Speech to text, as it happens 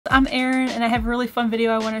I'm Erin and I have a really fun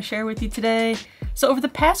video I want to share with you today. So over the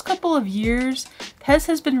past couple of years, PEZ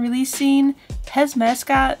has been releasing PEZ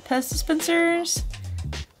Mascot PEZ dispensers.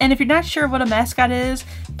 And if you're not sure what a mascot is,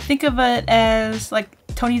 think of it as like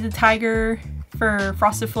Tony the Tiger for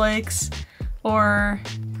Frosted Flakes, or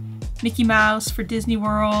Mickey Mouse for Disney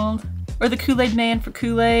World, or the Kool-Aid Man for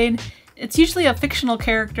Kool-Aid. It's usually a fictional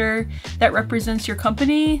character that represents your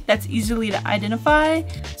company that's easily to identify.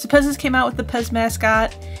 So PEZ came out with the PEZ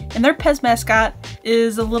mascot, and their PEZ mascot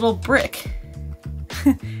is a little brick.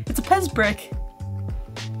 It's a PEZ brick.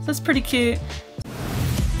 So that's pretty cute.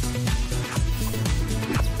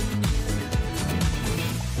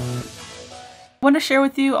 I want to share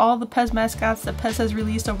with you all the PEZ mascots that PEZ has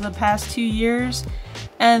released over the past 2 years.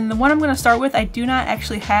 And the one I'm going to start with I do not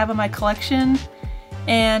actually have in my collection.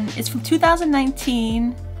 And it's from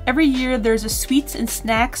 2019. Every year there's a Sweets and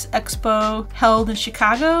Snacks Expo held in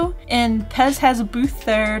Chicago, and PEZ has a booth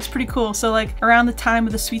there. It's pretty cool. So like around the time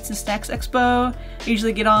of the Sweets and Snacks Expo, I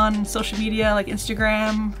usually get on social media like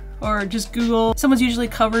Instagram or just Google. Someone's usually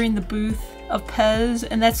covering the booth of PEZ,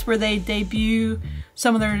 and that's where they debut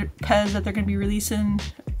some of their PEZ that they're going to be releasing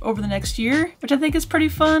over the next year, which I think is pretty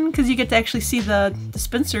fun because you get to actually see the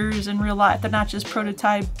dispensers in real life. They're not just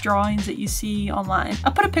prototype drawings that you see online.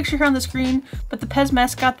 I'll put a picture here on the screen, but the PEZ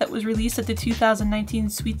mascot that was released at the 2019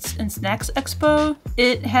 Sweets and Snacks Expo,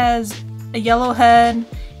 it has a yellow head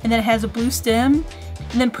and then it has a blue stem,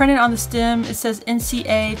 and then printed on the stem it says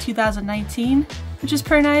NCA 2019, which is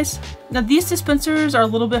pretty nice. Now these dispensers are a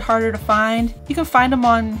little bit harder to find. You can find them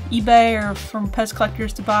on eBay or from PEZ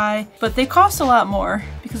collectors to buy, but they cost a lot more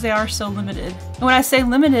because they are so limited. And when I say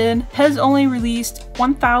limited, PEZ only released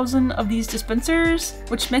 1,000 of these dispensers,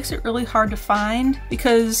 which makes it really hard to find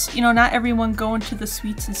because, you know, not everyone going to the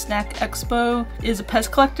Sweets and Snack Expo is a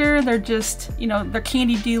PEZ collector. They're just, you know, they're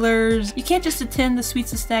candy dealers. You can't just attend the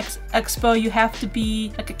Sweets and Snacks Expo. You have to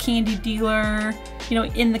be like a candy dealer, you know,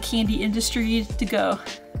 in the candy industry to go.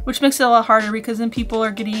 Which makes it a lot harder because then people are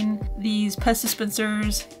getting these PEZ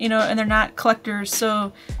dispensers, you know, and they're not collectors,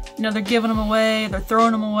 so, you know, they're giving them away, they're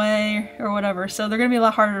throwing them away, or whatever, so they're gonna be a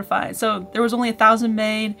lot harder to find. So there was only 1,000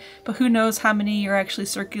 made, but who knows how many are actually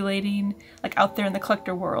circulating, like, out there in the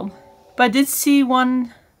collector world. But I did see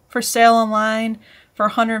one for sale online for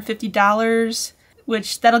 $150,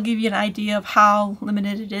 which that'll give you an idea of how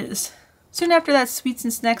limited it is. Soon after that Sweets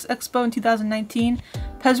and Snacks Expo in 2019,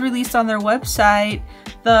 PEZ released on their website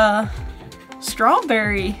the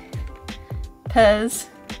Strawberry PEZ,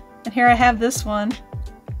 and here I have this one.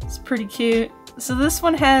 It's pretty cute. So this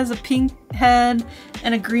one has a pink head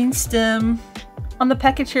and a green stem. On the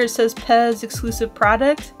package here it says PEZ exclusive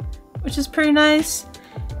product, which is pretty nice.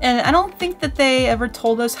 And I don't think that they ever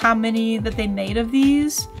told us how many that they made of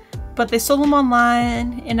these, but they sold them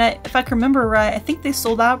online, and if I can remember right, I think they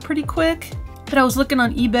sold out pretty quick. But I was looking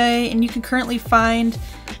on eBay, and you can currently find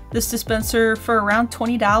this dispenser for around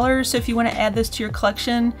 $20, so if you want to add this to your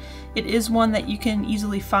collection, it is one that you can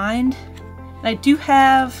easily find. And I do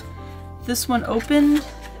have this one opened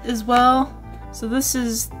as well. So this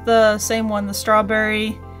is the same one, the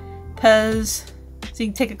Strawberry PEZ. So you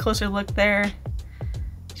can take a closer look there.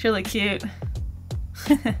 It's really cute.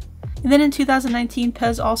 And then in 2019,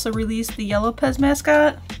 PEZ also released the Yellow PEZ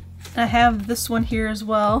mascot. I have this one here as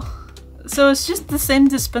well. So it's just the same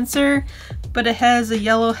dispenser, but it has a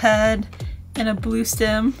yellow head and a blue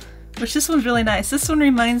stem, which this one's really nice. This one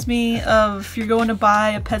reminds me of if you're going to buy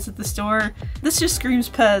a PEZ at the store. This just screams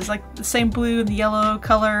PEZ, like the same blue and the yellow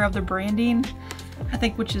color of the branding, I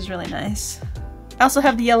think, which is really nice. I also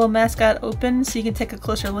have the yellow mascot open so you can take a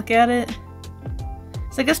closer look at it.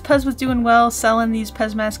 So I guess PEZ was doing well selling these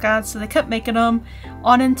PEZ mascots, so they kept making them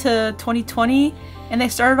on into 2020, and they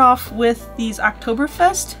started off with these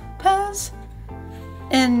Oktoberfest PEZ,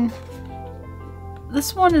 and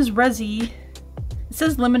this one is Resi. It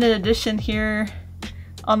says limited edition here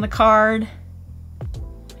on the card.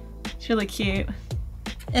 It's really cute.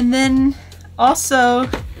 And then also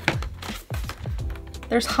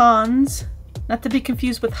there's Hans, not to be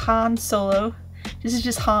confused with Han Solo. This is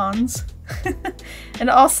just Hans. And it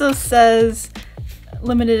also says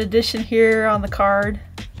limited edition here on the card.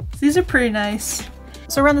 So these are pretty nice.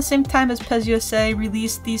 So around the same time as PEZ USA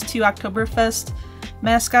released these two Oktoberfest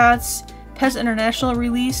mascots, PEZ International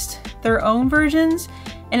released their own versions,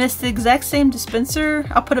 and it's the exact same dispenser.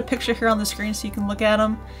 I'll put a picture here on the screen so you can look at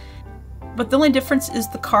them. But the only difference is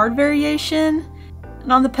the card variation.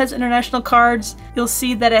 And on the PEZ International cards, you'll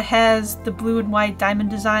see that it has the blue and white diamond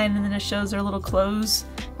design, and then it shows their little clothes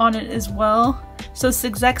on it as well. So it's the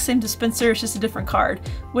exact same dispenser, it's just a different card,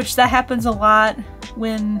 which that happens a lot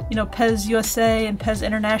when, you know, PEZ USA and PEZ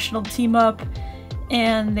International team up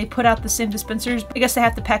and they put out the same dispensers. I guess they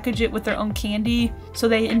have to package it with their own candy, so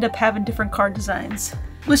they end up having different card designs,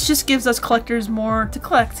 which just gives us collectors more to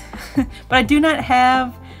collect. But I do not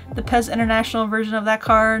have the PEZ International version of that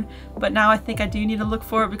card, but now I think I do need to look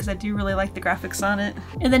for it because I do really like the graphics on it.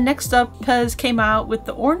 And then next up, PEZ came out with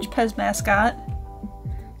the Orange PEZ Mascot.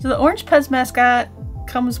 So the Orange PEZ Mascot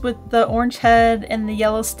comes with the orange head and the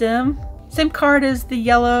yellow stem. Same card as the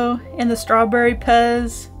yellow and the strawberry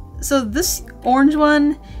PEZ. So this orange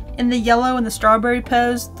one and the yellow and the strawberry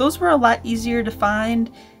PEZ, those were a lot easier to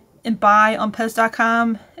find and buy on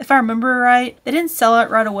PEZ.com. If I remember right, they didn't sell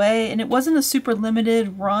out right away, and it wasn't a super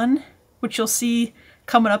limited run, which you'll see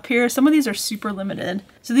coming up here. Some of these are super limited,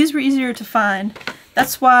 so these were easier to find.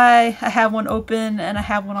 That's why I have one open and I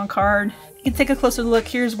have one on card. You can take a closer look.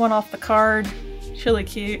 Here's one off the card. It's really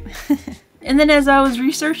cute. And then as I was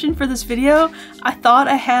researching for this video, I thought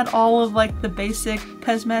I had all of like the basic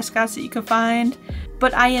PEZ mascots that you can find,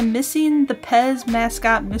 but I am missing the PEZ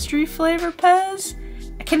Mascot Mystery Flavor PEZ.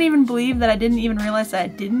 I can't even believe that I didn't even realize that I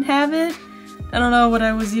didn't have it. I don't know what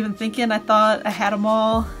I was even thinking. I thought I had them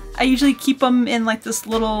all. I usually keep them in like this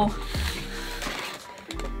little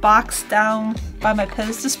box down by my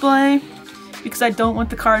PEZ display because I don't want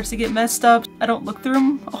the cards to get messed up. I don't look through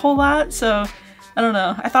them a whole lot, so I don't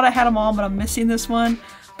know. I thought I had them all, but I'm missing this one.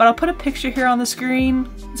 But I'll put a picture here on the screen.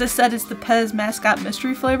 As I said, it's the PEZ Mascot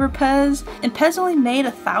Mystery Flavor PEZ, and PEZ only made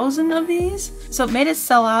 1,000 of these, so it made it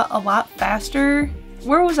sell out a lot faster.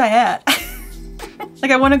 Where was I at? Like,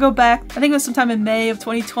 I want to go back, I think it was sometime in May of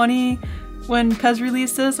 2020 when PEZ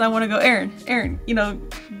released this, and I want to go, Erin, you know,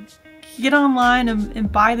 get online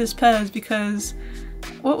and buy this PEZ, because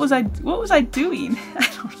what was I doing?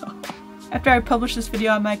 I don't know. After I publish this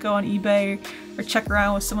video, I might go on eBay or check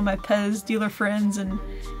around with some of my PEZ dealer friends and,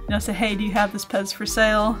 you know, say, hey, do you have this PEZ for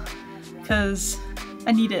sale? Because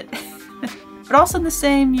I need it. But also in the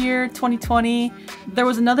same year, 2020, there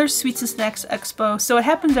was another Sweets and Snacks Expo, so it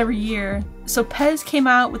happens every year. So PEZ came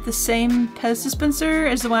out with the same PEZ dispenser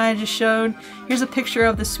as the one I just showed. Here's a picture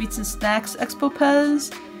of the Sweets and Snacks Expo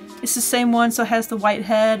PEZ. It's the same one, so it has the white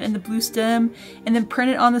head and the blue stem, and then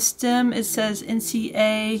printed on the stem it says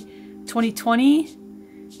NCA 2020.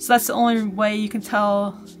 So that's the only way you can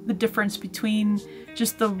tell the difference between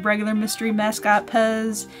just the regular Mystery Mascot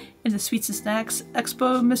PEZ and the Sweets and Snacks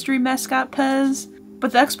Expo Mystery Mascot PEZ.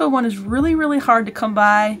 But the Expo one is really, really hard to come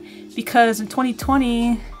by because in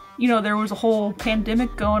 2020, you know, there was a whole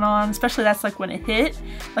pandemic going on, especially that's like when it hit,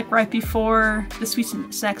 like right before the Sweets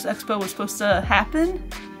and Snacks Expo was supposed to happen.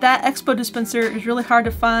 That Expo dispenser is really hard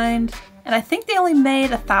to find, and I think they only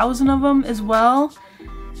made 1,000 of them as well.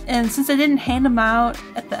 And since they didn't hand them out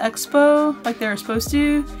at the Expo like they were supposed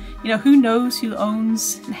to, you know, who knows who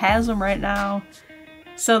owns and has them right now.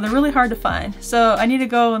 So they're really hard to find. So I need to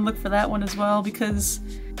go and look for that one as well because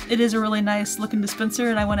it is a really nice looking dispenser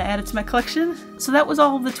and I want to add it to my collection. So that was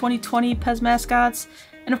all of the 2020 PEZ mascots.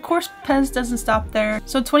 And of course PEZ doesn't stop there.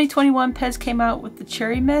 So in 2021 PEZ came out with the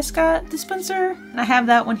Cherry Mascot Dispenser. And I have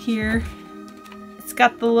that one here. It's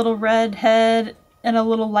got the little red head and a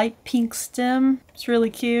little light pink stem. It's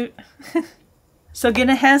really cute. So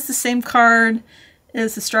again, it has the same card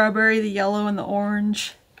as the strawberry, the yellow, and the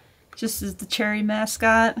orange. Just as the cherry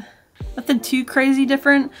mascot. Nothing too crazy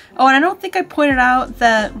different. Oh, and I don't think I pointed out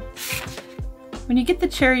that when you get the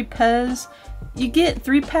cherry PEZ, you get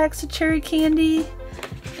 3 packs of cherry candy.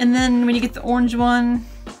 And then when you get the orange one,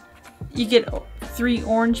 you get 3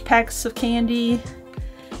 orange packs of candy,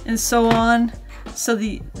 and so on. So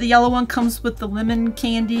the yellow one comes with the lemon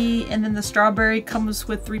candy, and then the strawberry comes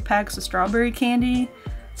with 3 packs of strawberry candy.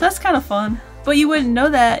 So that's kind of fun. But you wouldn't know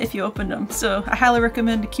that if you opened them, so I highly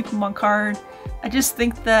recommend to keep them on card. I just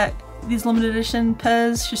think that these limited edition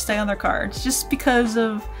PEZ should stay on their cards, just because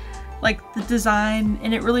of like the design,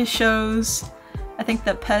 and it really shows, I think,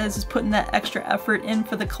 that PEZ is putting that extra effort in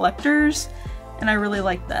for the collectors, and I really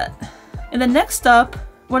like that. And then next up,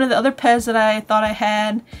 one of the other PEZ that I thought I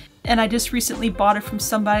had, and I just recently bought it from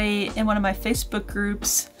somebody in one of my Facebook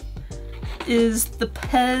groups, is the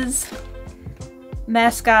PEZ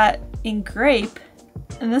Mascot in Grape,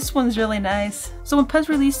 and this one's really nice. So when PEZ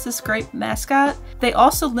released this Grape mascot, they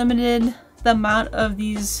also limited the amount of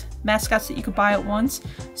these mascots that you could buy at once,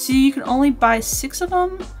 so you can only buy 6 of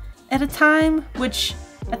them at a time, which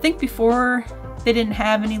I think before they didn't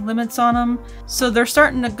have any limits on them. So they're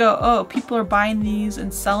starting to go, oh, people are buying these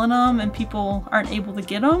and selling them and people aren't able to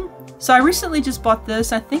get them. So I recently just bought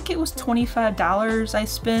this. I think it was $25 I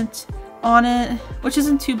spent on it, which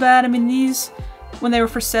isn't too bad. I mean, these, when they were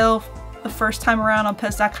for sale the first time around on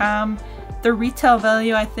PEZ.com, their retail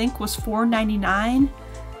value I think was $4.99.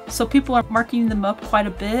 So people are marking them up quite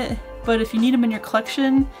a bit. but if you need them in your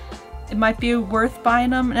collection, it might be worth buying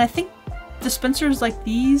them. And I think dispensers like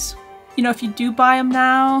these, you know, if you do buy them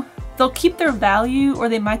now, they'll keep their value or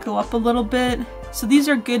they might go up a little bit. So these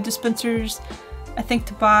are good dispensers, I think,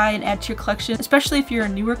 to buy and add to your collection, especially if you're a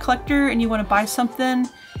newer collector and you want to buy something,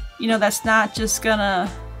 you know, that's not just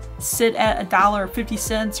gonna sit at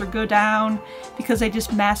 $1.50 or go down because they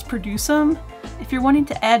just mass produce them. If you're wanting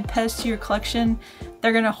to add PEZ to your collection,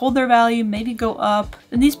 they're gonna hold their value, maybe go up,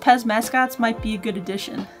 and these PEZ mascots might be a good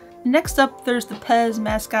addition. Next up, there's the PEZ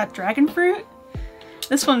Mascot Dragon Fruit.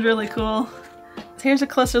 This one's really cool. So here's a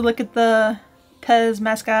closer look at the PEZ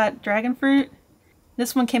Mascot Dragon Fruit.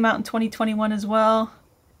 This one came out in 2021 as well.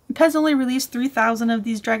 PEZ only released 3,000 of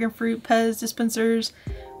these Dragon Fruit PEZ dispensers,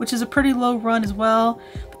 which is a pretty low run as well.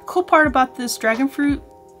 But the cool part about this Dragon Fruit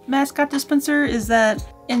mascot dispenser is that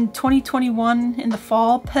in 2021, in the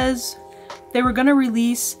fall, PEZ, they were going to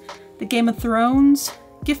release the Game of Thrones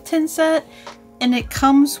gift tin set, and it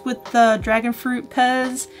comes with the Dragon Fruit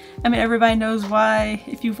PEZ. I mean, everybody knows why,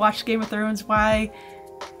 if you've watched Game of Thrones, why,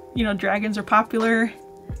 you know, dragons are popular.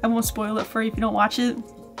 I won't spoil it for you if you don't watch it.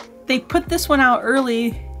 They put this one out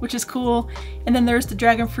early, which is cool, and then there's the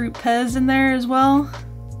Dragon Fruit PEZ in there as well.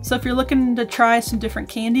 So if you're looking to try some different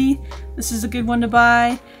candy, this is a good one to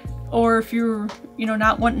buy. Or if you're, you know,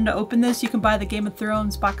 not wanting to open this, you can buy the Game of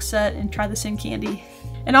Thrones box set and try the same candy.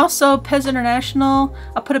 And also PEZ International,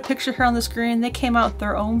 I'll put a picture here on the screen. They came out with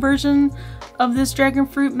their own version of this Dragon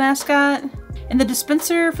Fruit mascot. And the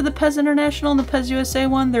dispenser for the PEZ International and the PEZ USA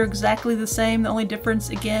one, they're exactly the same. The only difference,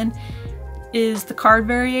 again, is the card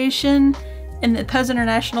variation. In the PEZ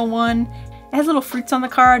International one, it has little fruits on the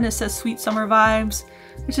card and it says Sweet Summer Vibes,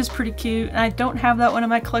 which is pretty cute. And I don't have that one in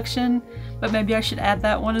my collection, but maybe I should add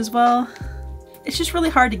that one as well. It's just really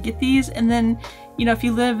hard to get these, and then, you know, if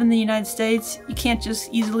you live in the United States, you can't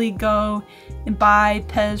just easily go and buy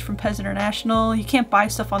PEZ from PEZ International. You can't buy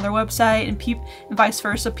stuff on their website, and vice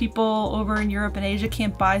versa. People over in Europe and Asia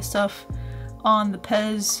can't buy stuff on the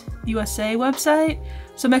PEZ USA website,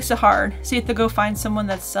 so it makes it hard. So you have to go find someone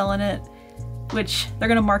that's selling it, which they're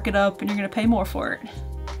gonna mark it up and you're gonna pay more for it.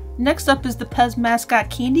 Next up is the PEZ Mascot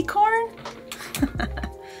Candy Corn.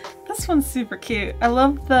 This one's super cute. I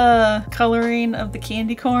love the coloring of the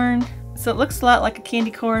candy corn. So it looks a lot like a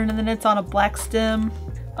candy corn, and then it's on a black stem.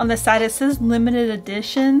 On the side it says limited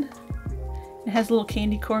edition. It has little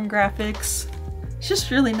candy corn graphics. It's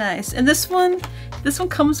just really nice. And this one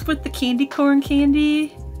comes with the candy corn candy,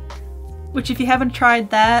 which if you haven't tried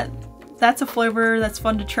that, that's a flavor that's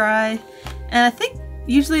fun to try. And I think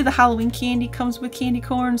usually the Halloween candy comes with candy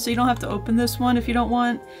corn, so you don't have to open this one if you don't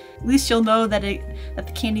want. At least you'll know that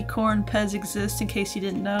the candy corn PEZ exists in case you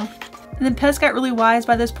didn't know. And then PEZ got really wise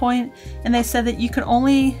by this point, and they said that you can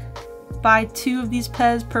only buy 2 of these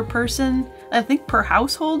PEZ per person, I think per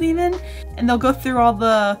household even, and they'll go through all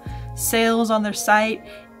the sales on their site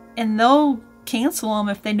and they'll cancel them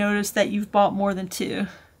if they notice that you've bought more than 2,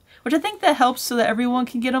 which I think that helps so that everyone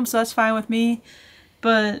can get them, so that's fine with me.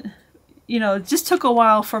 But you know, it just took a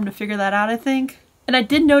while for them to figure that out, I think. And I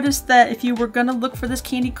did notice that if you were gonna look for this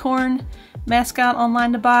candy corn mascot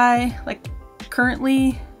online to buy, like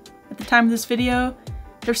currently at the time of this video,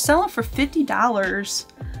 they're selling for $50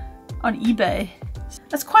 on eBay.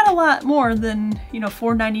 That's quite a lot more than, you know,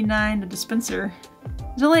 $4.99 a dispenser.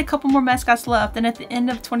 There's only a couple more mascots left, and at the end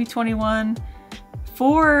of 2021,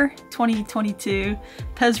 for 2022,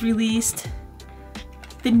 PEZ released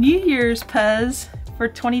the New Year's PEZ for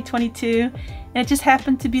 2022, and it just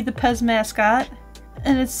happened to be the PEZ mascot,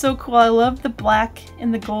 and it's so cool. I love the black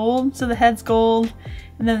and the gold. So the head's gold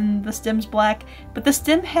and then the stem's black, but the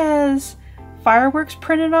stem has fireworks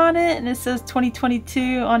printed on it, and it says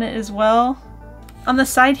 2022 on it as well. On the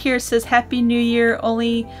side here it says Happy New Year,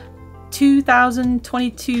 only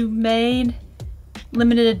 2022 made,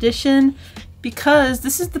 limited edition, because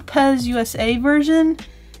this is the PEZ USA version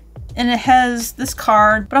and it has this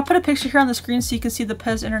card, but I'll put a picture here on the screen so you can see the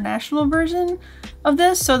PEZ International version of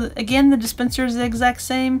this. So again, the dispenser is the exact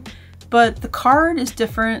same, but the card is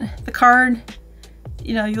different. The card,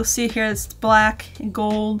 you know, you'll see here it's black and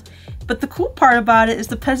gold, but the cool part about it is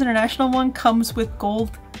the PEZ International one comes with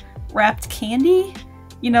gold wrapped candy,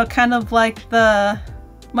 you know, kind of like the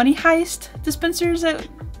Money Heist dispensers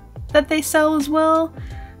that they sell as well.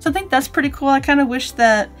 So I think that's pretty cool. I kind of wish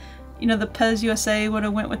that, you know, the PEZ USA would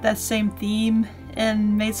have went with that same theme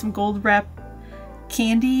and made some gold wrap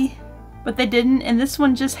candy, but they didn't. And this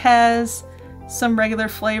one just has some regular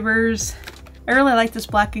flavors. I really like this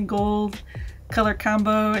black and gold color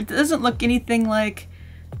combo. It doesn't look anything like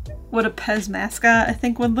what a PEZ mascot I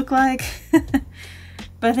think would look like,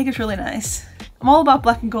 but I think it's really nice. I'm all about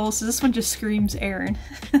black and gold, so this one just screams Erin.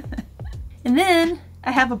 And then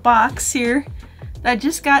I have a box here that I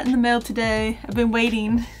just got in the mail today. I've been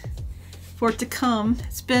waiting for it to come.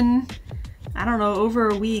 It's been, I don't know, over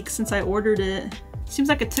a week since I ordered it. Seems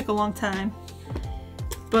like it took a long time.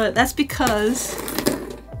 But that's because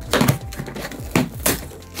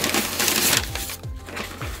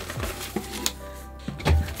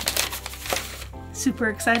super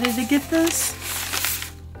excited to get this.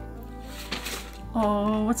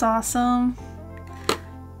 Oh, what's awesome.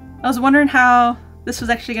 I was wondering how this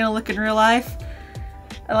was actually gonna look in real life.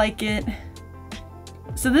 I like it.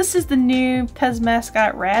 So this is the new PEZ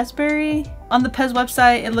Mascot Raspberry. On the PEZ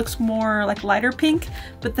website, it looks more like lighter pink,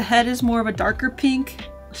 but the head is more of a darker pink.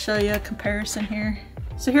 I'll show you a comparison here.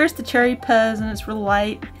 So here's the cherry PEZ and it's real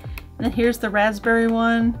light. And then here's the raspberry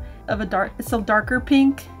one of it's a darker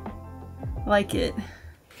pink. I like it.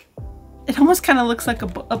 It almost kind of looks like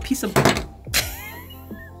a piece of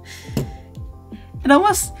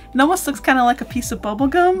It almost looks kind of like a piece of bubble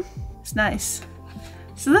gum. It's nice.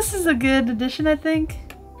 So this is a good addition, I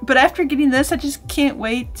think. But after getting this, I just can't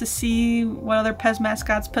wait to see what other PEZ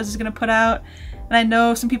mascots PEZ is going to put out. And I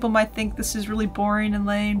know some people might think this is really boring and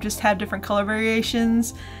lame, just have different color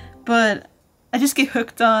variations. But I just get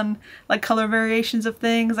hooked on like color variations of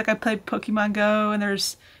things. Like I play Pokemon Go and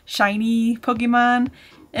there's shiny Pokemon.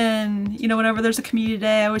 And you know, whenever there's a community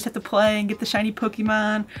day, I always have to play and get the shiny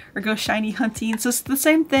Pokemon or go shiny hunting. So it's the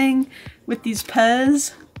same thing with these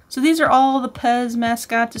PEZ. So these are all the PEZ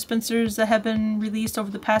Mascot dispensers that have been released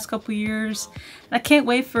over the past couple years. And I can't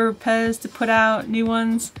wait for PEZ to put out new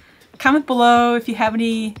ones. Comment below if you have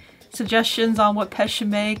any suggestions on what PEZ should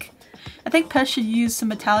make. I think PEZ should use some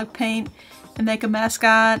metallic paint and make a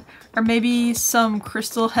mascot, or maybe some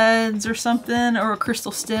crystal heads or something, or a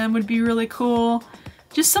crystal stem would be really cool.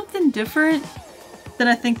 Just something different than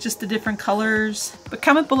I think just the different colors. But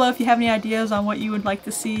comment below if you have any ideas on what you would like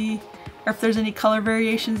to see, or if there's any color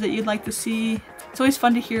variations that you'd like to see. It's always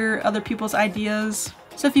fun to hear other people's ideas.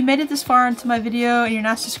 So if you made it this far into my video and you're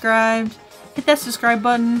not subscribed, hit that subscribe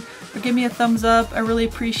button or give me a thumbs up. I really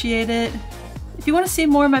appreciate it. If you want to see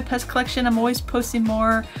more of my PEZ collection, I'm always posting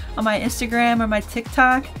more on my Instagram or my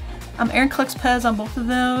TikTok. I'm Erin Collects PEZ on both of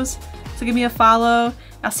those, so give me a follow.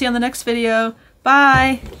 I'll see you on the next video.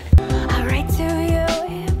 Bye! I write to you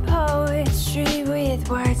in poetry with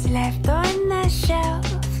words left on the shelf.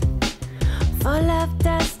 Full of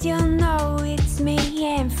dust, you'll know it's me,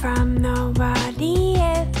 and from nowhere